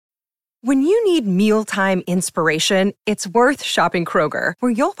When you need mealtime inspiration, it's worth shopping Kroger,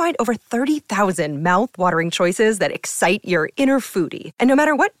 where you'll find over 30,000 mouth-watering choices that excite your inner foodie. And no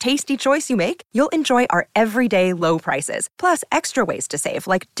matter what tasty choice you make, you'll enjoy our everyday low prices, plus extra ways to save,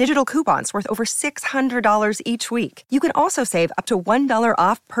 like digital coupons worth over $600 each week. You can also save up to $1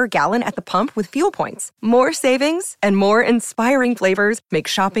 off per gallon at the pump with fuel points. More savings and more inspiring flavors make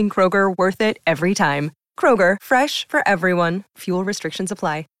shopping Kroger worth it every time. Kroger, fresh for everyone. Fuel restrictions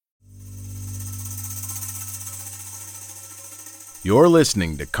apply. You're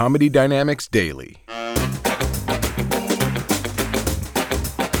listening to Comedy Dynamics Daily.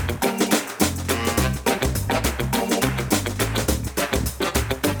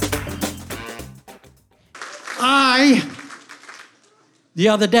 I, the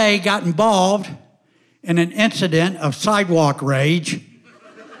other day, got involved in an incident of sidewalk rage.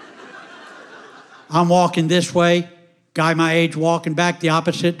 I'm walking this way, guy my age walking back the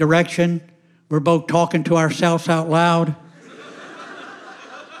opposite direction. We're both talking to ourselves out loud.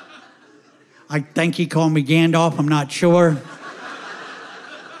 I think he called me Gandalf, I'm not sure.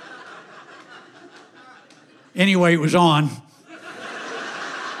 Anyway, it was on.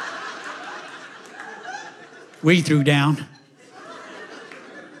 We threw down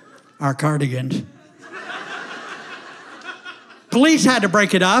our cardigans. Police had to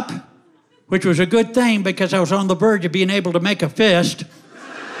break it up, which was a good thing because I was on the verge of being able to make a fist.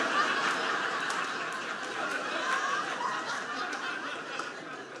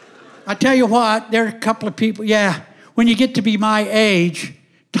 I tell you what, there are a couple of people, when you get to be my age,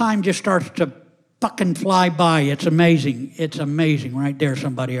 time just starts to fucking fly by. It's amazing. It's amazing right there,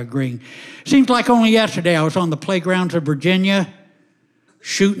 somebody agreeing. Seems like only yesterday I was on the playgrounds of Virginia,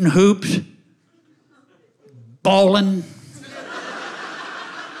 shooting hoops, bowling.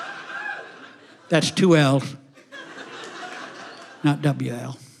 That's 2 L's, not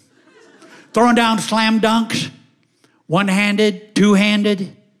WL. Throwing down slam dunks, one-handed,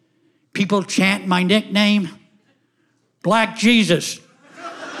 two-handed. People chant my nickname, Black Jesus.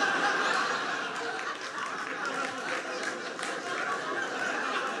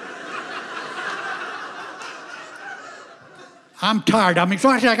 I'm tired. I'm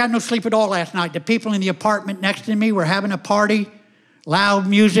exhausted. I got no sleep at all last night. The people in the apartment next to me were having a party, loud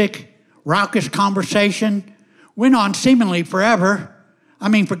music, raucous conversation, went on seemingly forever. I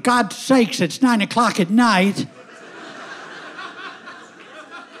mean, for God's sakes, it's 9 o'clock at night.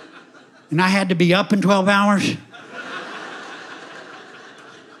 And I had to be up in 12 hours?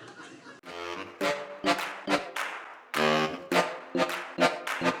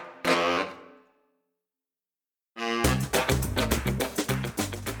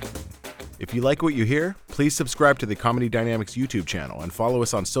 If you like what you hear, please subscribe to the Comedy Dynamics YouTube channel and follow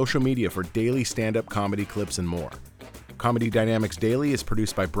us on social media for daily stand-up comedy clips and more. Comedy Dynamics Daily is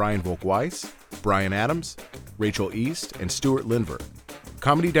produced by Brian Volk-Weiss, Brian Adams, Rachel East, and Stuart Linver.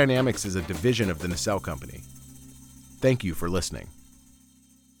 Comedy Dynamics is a division of the Nacelle Company. Thank you for listening.